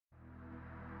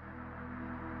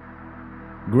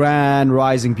Grand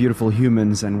rising, beautiful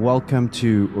humans, and welcome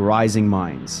to Rising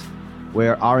Minds,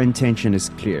 where our intention is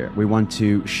clear. We want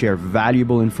to share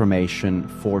valuable information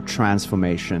for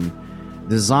transformation,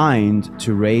 designed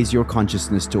to raise your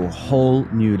consciousness to a whole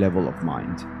new level of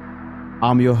mind.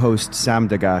 I'm your host, Sam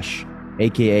Dagash,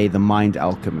 aka the Mind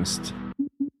Alchemist.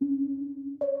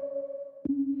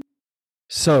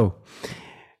 So,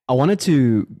 I wanted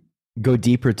to go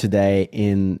deeper today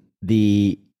in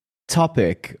the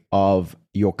topic of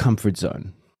your comfort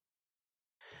zone.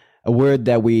 A word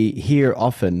that we hear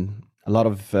often. A lot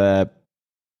of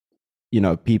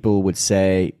people would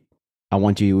say, I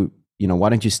want you, why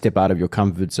don't you step out of your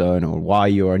comfort zone, or why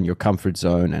you're in your comfort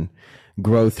zone, and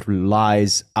growth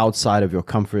lies outside of your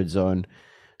comfort zone.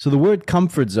 So the word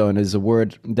comfort zone is a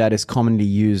word that is commonly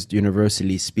used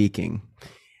universally speaking.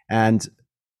 And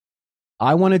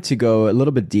I wanted to go a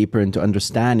little bit deeper into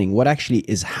understanding what actually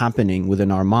is happening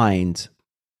within our mind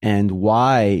and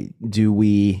why do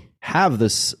we have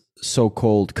this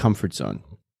so-called comfort zone.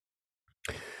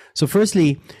 So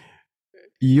firstly,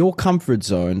 your comfort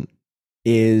zone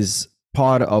is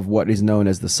part of what is known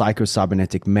as the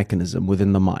psychocybernetic mechanism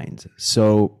within the mind.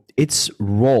 So its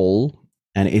role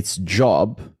and its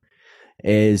job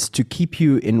is to keep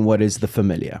you in what is the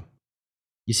familiar.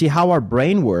 You see how our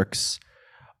brain works?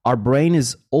 Our brain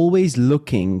is always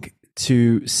looking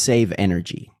to save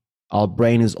energy. Our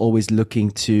brain is always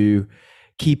looking to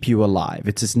keep you alive.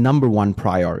 It's its number one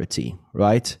priority,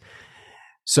 right?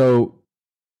 So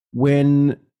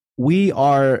when we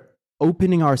are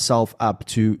opening ourselves up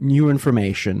to new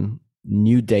information,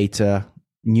 new data,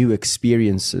 new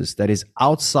experiences that is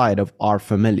outside of our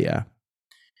familiar,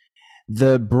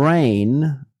 the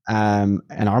brain and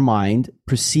our mind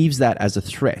perceives that as a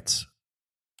threat.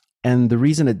 And the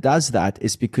reason it does that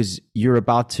is because you're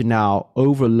about to now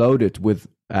overload it with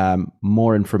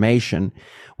more information,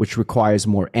 which requires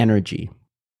more energy.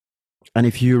 And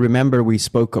if you remember, we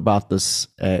spoke about this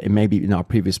maybe in our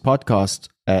previous podcast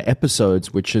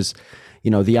episodes, which is,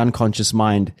 the unconscious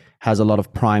mind has a lot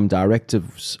of prime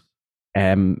directives,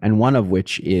 and one of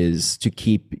which is to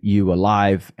keep you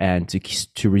alive and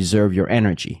to reserve your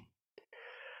energy.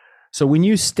 So when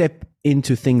you step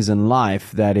into things in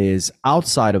life that is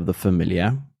outside of the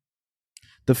familiar,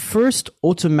 the first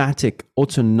automatic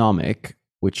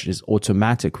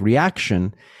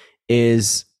reaction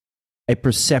is a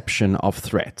perception of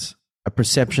threat, a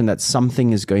perception that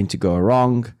something is going to go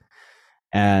wrong,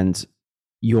 and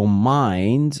your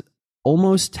mind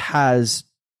almost has,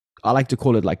 I like to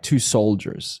call it like two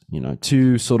soldiers,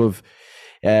 two sort of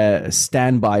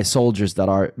standby soldiers that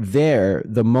are there.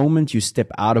 The moment you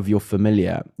step out of your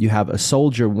familiar, you have a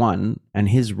soldier one, and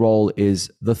his role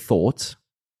is the thought.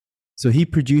 So he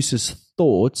produces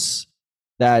thoughts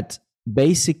that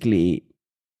basically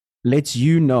lets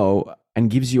you know and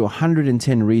gives you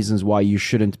 110 reasons why you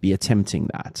shouldn't be attempting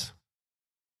that.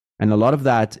 And a lot of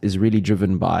that is really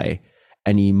driven by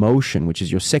an emotion, which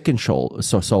is your second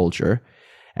soldier.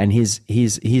 And his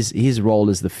role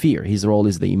is the fear. His role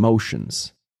is the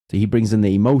emotions. So he brings in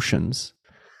the emotions.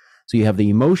 So you have the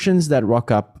emotions that rock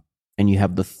up, and you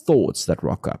have the thoughts that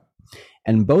rock up.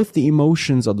 And both the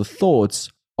emotions or the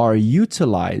thoughts are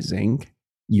utilizing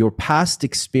your past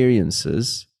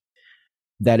experiences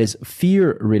that is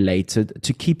fear related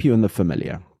to keep you in the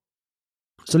familiar.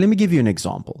 So let me give you an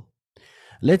example.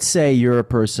 Let's say you're a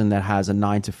person that has a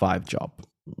 9-to-5 job,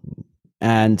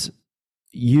 and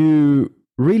you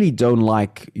really don't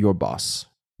like your boss.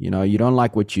 You don't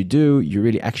like what you do. You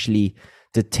really actually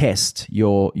detest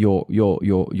your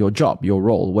job, your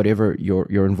role, whatever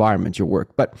your environment, your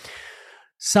work. But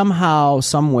somehow,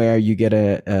 somewhere, you get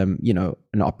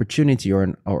an opportunity,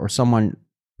 or someone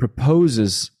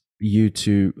proposes you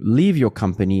to leave your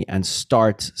company and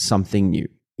start something new.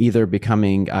 Either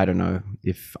becoming, I don't know,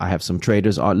 if I have some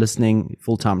traders are listening,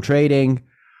 full-time trading,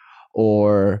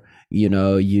 or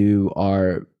you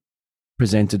are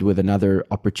presented with another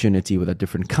opportunity with a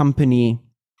different company.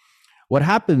 What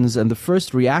happens, and the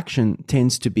first reaction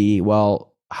tends to be,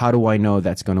 well, how do I know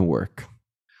that's going to work?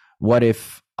 What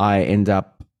if I end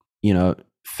up,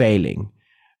 failing?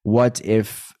 What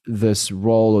if this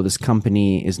role or this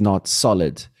company is not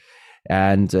solid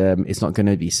and it's not going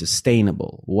to be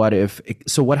sustainable?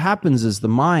 So what happens is the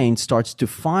mind starts to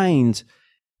find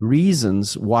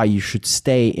reasons why you should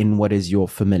stay in what is your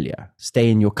familiar, stay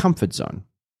in your comfort zone.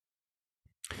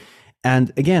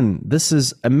 And again, this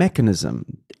is a mechanism.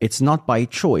 It's not by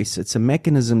choice. It's a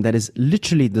mechanism that is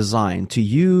literally designed to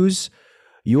use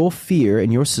your fear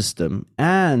in your system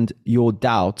and your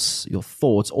doubts, your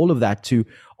thoughts, all of that to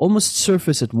almost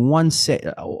surface at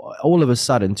all of a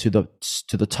sudden to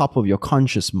the top of your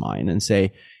conscious mind and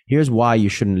say, Here's why you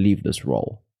shouldn't leave this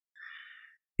role.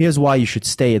 Here's why you should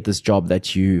stay at this job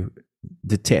that you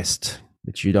detest,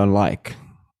 that you don't like.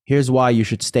 Here's why you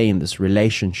should stay in this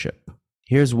relationship.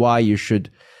 Here's why you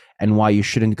should and why you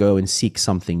shouldn't go and seek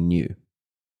something new.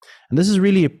 And this is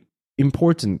really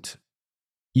important,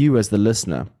 you as the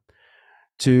listener,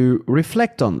 to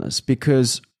reflect on this,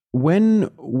 because when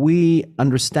we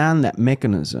understand that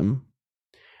mechanism,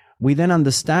 we then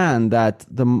understand that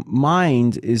the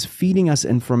mind is feeding us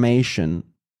information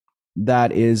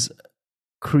that is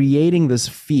creating this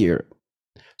fear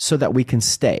so that we can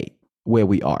stay where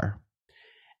we are.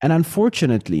 And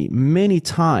unfortunately, many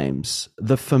times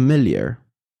the familiar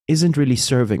isn't really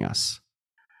serving us.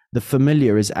 The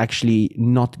familiar is actually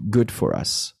not good for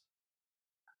us.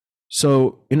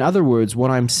 So, in other words,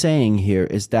 what I'm saying here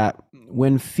is that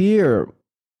when fear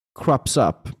crops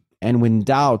up and when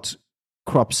doubt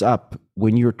crops up,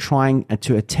 when you're trying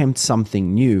to attempt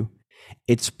something new,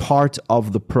 it's part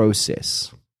of the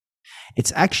process.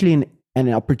 It's actually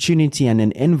an opportunity and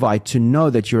an invite to know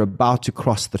that you're about to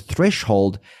cross the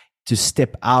threshold to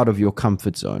step out of your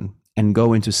comfort zone and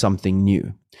go into something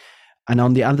new. And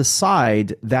on the other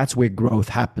side, that's where growth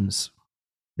happens.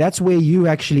 That's where you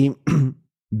actually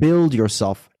build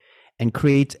yourself and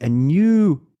create a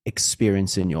new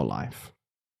experience in your life.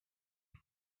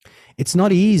 It's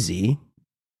not easy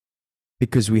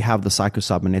because we have the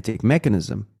psychocybernetic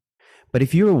mechanism. But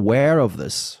if you're aware of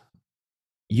this,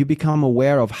 you become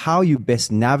aware of how you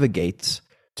best navigate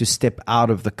to step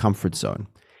out of the comfort zone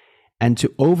and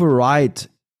to override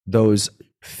those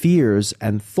fears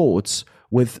and thoughts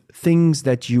with things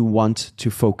that you want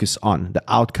to focus on, the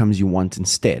outcomes you want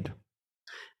instead.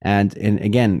 And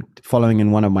again, following in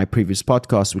one of my previous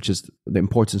podcasts, which is the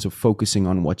importance of focusing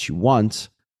on what you want,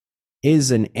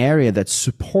 is an area that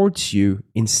supports you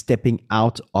in stepping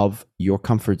out of your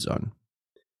comfort zone.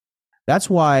 That's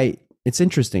why it's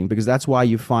interesting, because that's why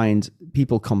you find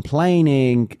people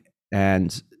complaining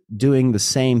and doing the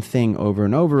same thing over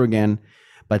and over again,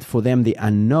 but for them the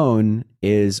unknown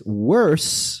is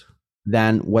worse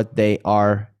than what they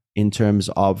are in terms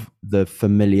of the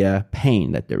familiar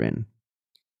pain that they're in,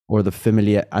 or the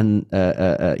familiar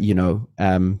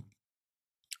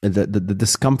the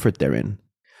discomfort they're in.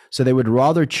 So they would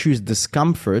rather choose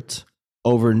discomfort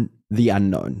over the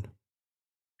unknown.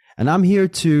 And I'm here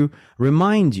to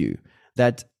remind you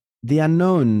that the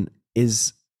unknown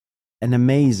is an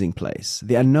amazing place.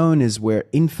 The unknown is where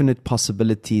infinite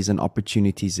possibilities and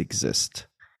opportunities exist.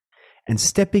 And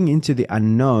stepping into the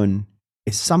unknown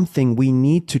is something we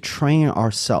need to train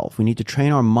ourselves. We need to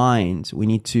train our minds. We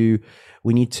need to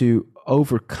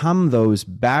overcome those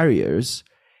barriers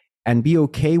and be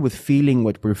okay with feeling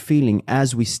what we're feeling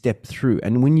as we step through.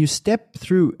 And when you step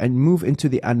through and move into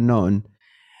the unknown,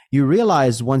 you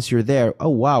realize once you're there, oh,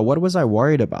 wow, what was I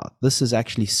worried about? This is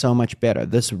actually so much better.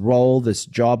 This role, this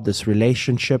job, this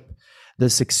relationship,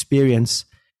 this experience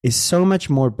is so much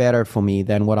more better for me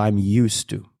than what I'm used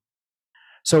to.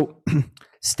 So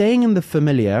staying in the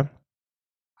familiar,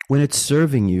 when it's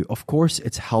serving you, of course,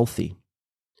 it's healthy.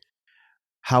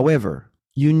 However,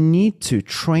 you need to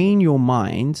train your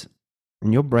mind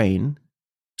and your brain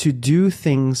to do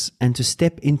things and to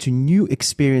step into new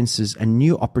experiences and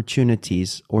new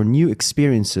opportunities or new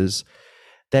experiences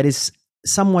that is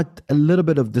somewhat a little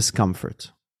bit of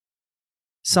discomfort,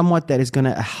 somewhat that is going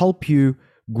to help you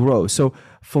grow. So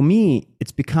for me,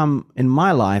 it's become, in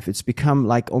my life, it's become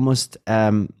like almost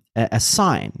a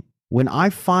sign. When I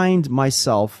find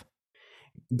myself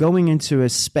going into a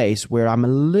space where I'm a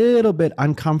little bit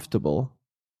uncomfortable,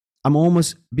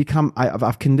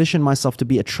 I've conditioned myself to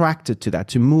be attracted to that,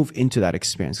 to move into that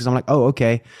experience. Because I'm like, oh,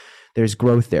 okay, there's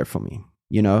growth there for me.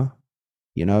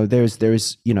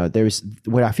 There's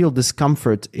where I feel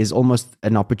discomfort is almost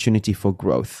an opportunity for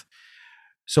growth.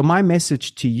 So my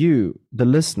message to you, the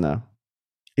listener,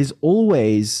 is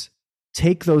always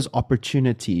take those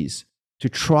opportunities to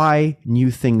try new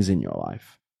things in your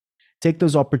life. Take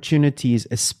those opportunities,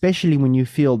 especially when you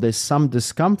feel there's some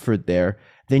discomfort there,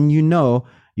 then you know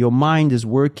your mind is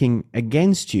working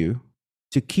against you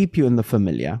to keep you in the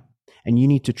familiar. And you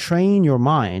need to train your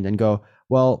mind and go,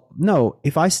 well, no,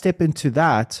 if I step into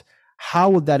that, how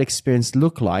would that experience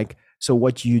look like? So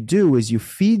what you do is you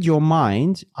feed your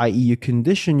mind, i.e. you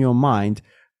condition your mind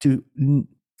to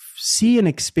see an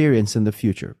experience in the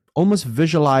future, almost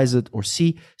visualize it or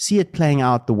see it playing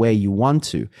out the way you want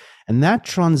to. And that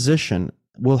transition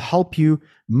will help you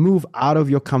move out of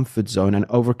your comfort zone and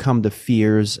overcome the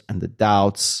fears and the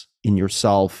doubts in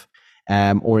yourself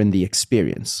or in the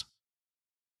experience.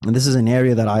 And this is an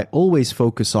area that I always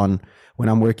focus on when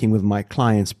I'm working with my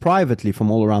clients privately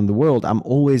from all around the world. I'm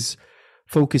always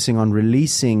focusing on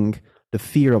releasing the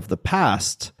fear of the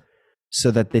past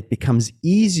so that it becomes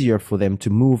easier for them to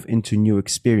move into new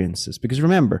experiences. Because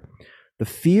remember, the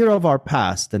fear of our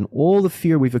past and all the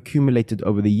fear we've accumulated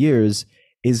over the years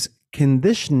is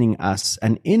conditioning us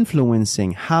and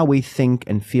influencing how we think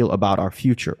and feel about our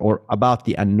future or about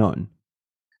the unknown.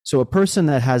 So a person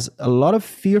that has a lot of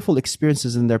fearful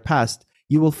experiences in their past,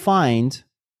 you will find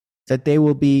that they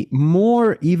will be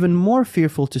even more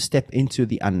fearful to step into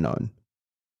the unknown,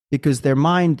 because their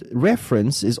mind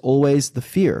reference is always the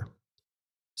fear.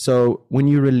 So when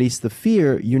you release the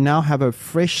fear, you now have a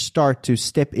fresh start to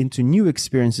step into new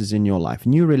experiences in your life,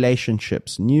 new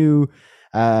relationships, new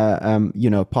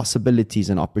possibilities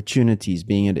and opportunities,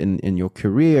 being it in your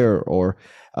career or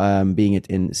being it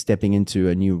in stepping into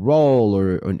a new role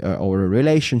or a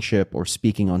relationship or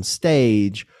speaking on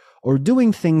stage or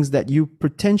doing things that you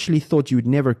potentially thought you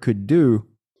never could do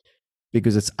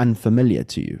because it's unfamiliar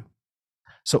to you.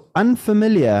 So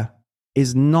unfamiliar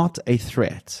is not a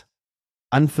threat.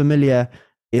 Unfamiliar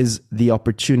is the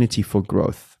opportunity for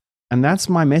growth. And that's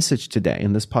my message today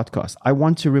in this podcast. I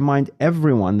want to remind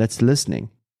everyone that's listening,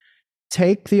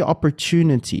 take the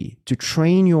opportunity to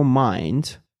train your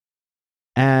mind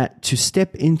to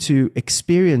step into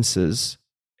experiences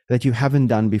that you haven't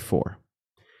done before.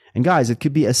 And guys, it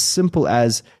could be as simple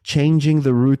as changing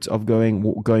the route of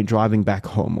driving back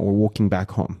home or walking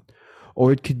back home.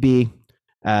 Or it could be,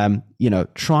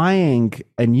 trying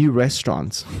a new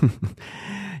restaurant.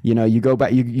 You go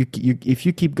back, if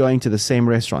you keep going to the same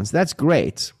restaurants, that's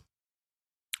great.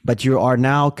 But you are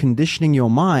now conditioning your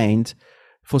mind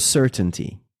for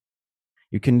certainty.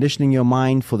 You're conditioning your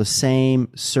mind for the same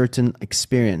certain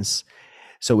experience.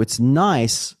 So it's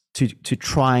nice to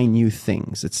try new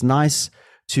things. It's nice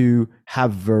to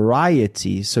have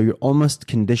variety. So you're almost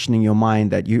conditioning your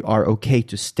mind that you are okay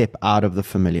to step out of the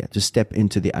familiar, to step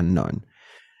into the unknown.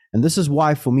 And this is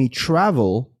why, for me,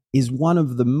 travel is one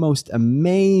of the most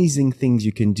amazing things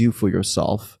you can do for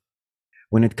yourself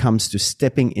when it comes to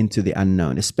stepping into the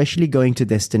unknown, especially going to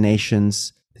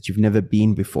destinations that you've never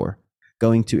been before,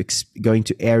 going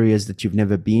to areas that you've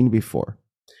never been before.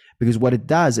 Because what it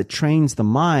does, it trains the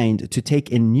mind to take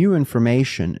in new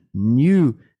information,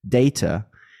 new data,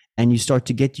 and you start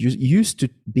to get used to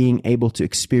being able to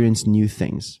experience new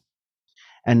things.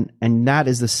 And that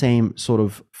is the same sort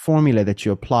of formula that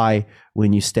you apply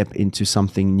when you step into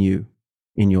something new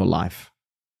in your life.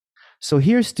 So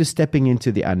here's to stepping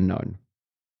into the unknown.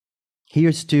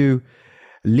 Here's to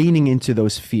leaning into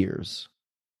those fears.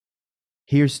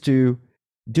 Here's to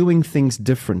doing things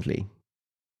differently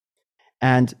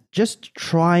and just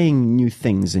trying new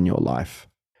things in your life.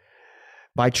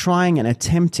 By trying and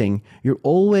attempting, you're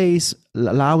always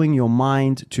allowing your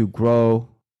mind to grow.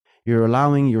 You're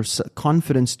allowing your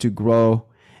confidence to grow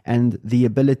and the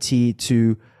ability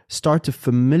to start to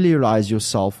familiarize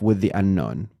yourself with the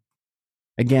unknown.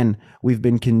 Again, we've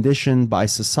been conditioned by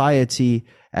society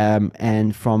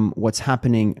and from what's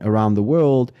happening around the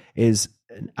world is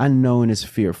unknown is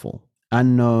fearful.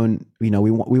 Unknown, we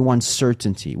want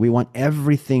certainty. We want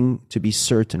everything to be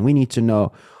certain. We need to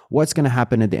know what's going to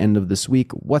happen at the end of this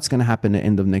week, what's going to happen at the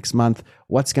end of next month,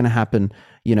 what's going to happen,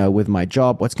 with my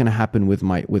job, what's going to happen with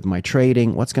my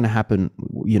trading, what's going to happen,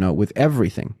 with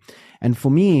everything. And for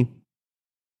me,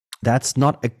 that's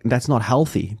not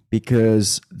healthy,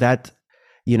 because that,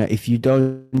 if you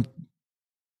don't,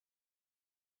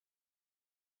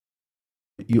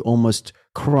 you almost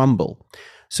crumble.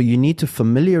 So you need to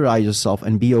familiarize yourself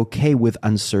and be okay with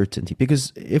uncertainty.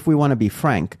 Because if we want to be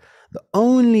frank, the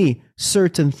only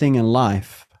certain thing in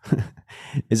life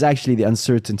is actually the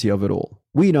uncertainty of it all.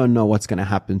 We don't know what's going to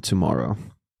happen tomorrow.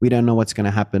 We don't know what's going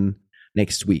to happen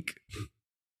next week.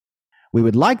 We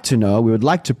would like to know, we would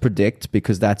like to predict,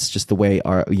 because that's just the way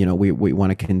we want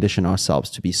to condition ourselves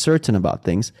to be certain about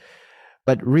things.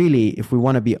 But really, if we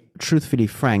want to be truthfully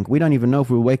frank, we don't even know if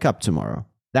we'll wake up tomorrow.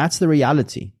 That's the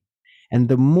reality. And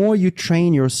the more you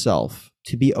train yourself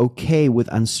to be okay with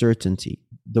uncertainty,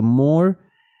 the more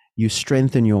you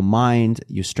strengthen your mind,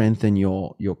 you strengthen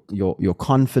your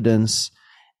confidence,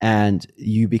 and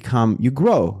you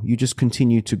grow. You just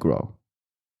continue to grow.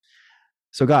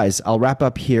 So guys, I'll wrap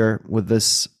up here with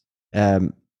this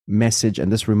message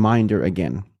and this reminder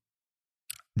again.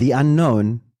 The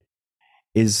unknown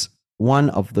is one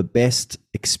of the best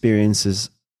experiences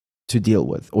to deal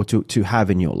with or to have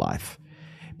in your life.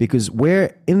 Because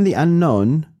where in the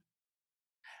unknown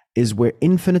is where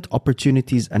infinite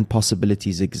opportunities and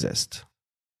possibilities exist.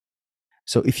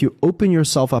 So if you open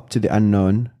yourself up to the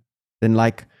unknown, then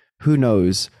who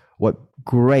knows what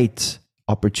great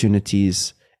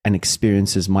opportunities and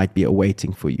experiences might be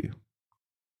awaiting for you.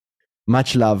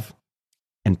 Much love.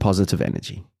 and positive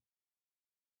energy.